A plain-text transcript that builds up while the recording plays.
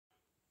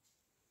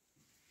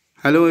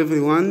Hello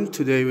everyone,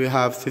 today we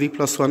have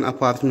 3+1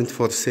 apartment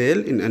for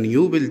sale in a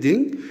new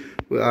building.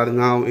 We are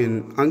now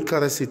in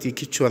Ankara city,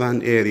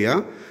 Kecioren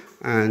area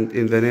and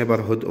in the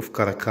neighborhood of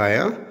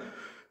Karakaya.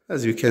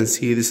 As you can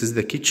see, this is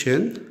the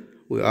kitchen.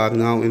 We are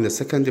now in the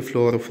second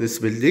floor of this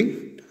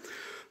building.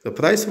 The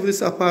price of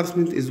this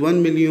apartment is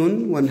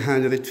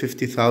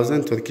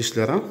 1,150,000 Turkish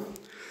Lira.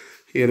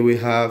 Here we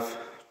have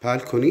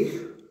balcony.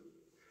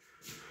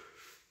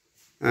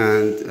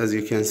 And as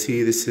you can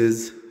see, this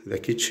is the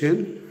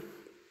kitchen.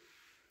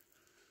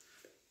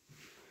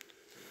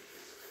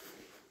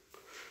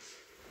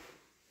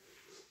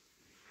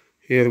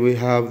 Here we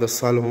have the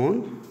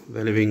salon,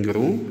 the living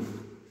room.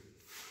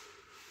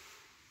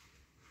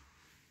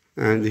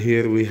 And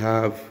here we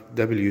have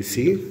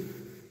WC.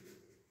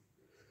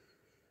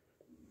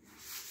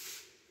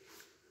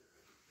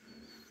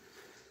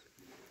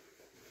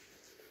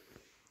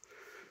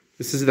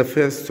 This is the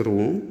first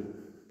room,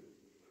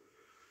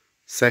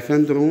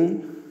 second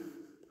room,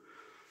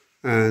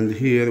 and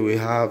here we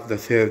have the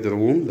third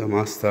room, the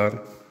master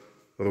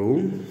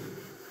room.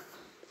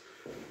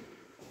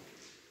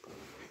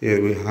 Here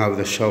we have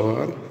the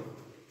shower.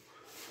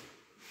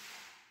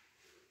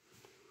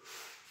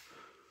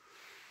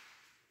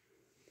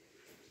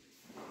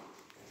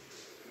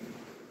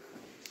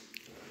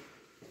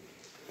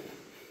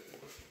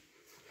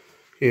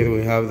 Here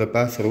we have the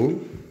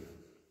bathroom.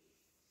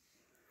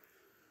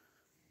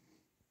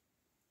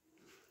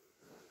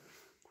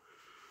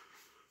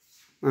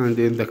 And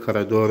in the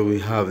corridor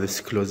we have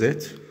this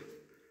closet.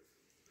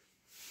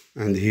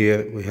 And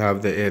here we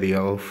have the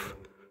area of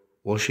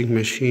washing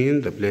machine,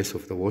 the place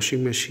of the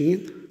washing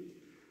machine.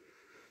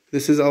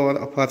 This is our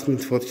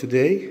apartment for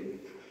today.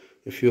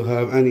 If you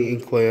have any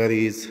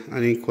inquiries,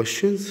 any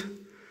questions,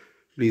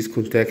 please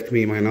contact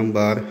me. My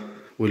number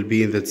will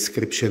be in the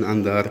description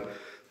under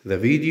the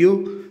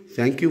video.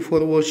 Thank you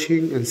for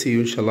watching and see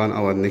you inshallah in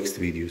our next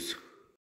videos.